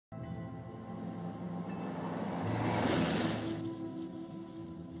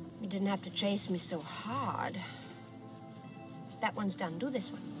didn't have to chase me so hard. That one's done. Do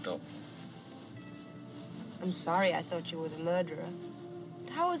this one. No. I'm sorry I thought you were the murderer.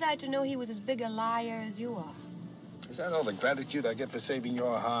 How was I to know he was as big a liar as you are? Is that all the gratitude I get for saving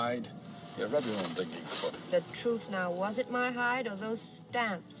your hide? You rub your own blinking foot. The truth now, was it my hide or those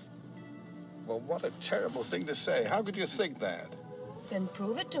stamps? Well, what a terrible thing to say. How could you think that? Then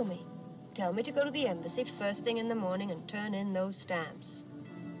prove it to me. Tell me to go to the embassy first thing in the morning and turn in those stamps.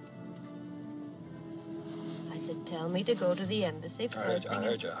 I said, tell me to go to the embassy first thing. I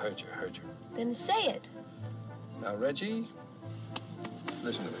heard you. Then say it. Now, Reggie,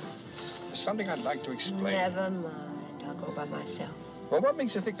 listen to me. There's something I'd like to explain. Never mind. I'll go by myself. Well, what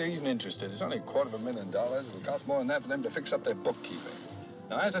makes you think they're even interested? It's only $250,000. It would cost more than that for them to fix up their bookkeeping.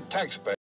 Now, as a taxpayer...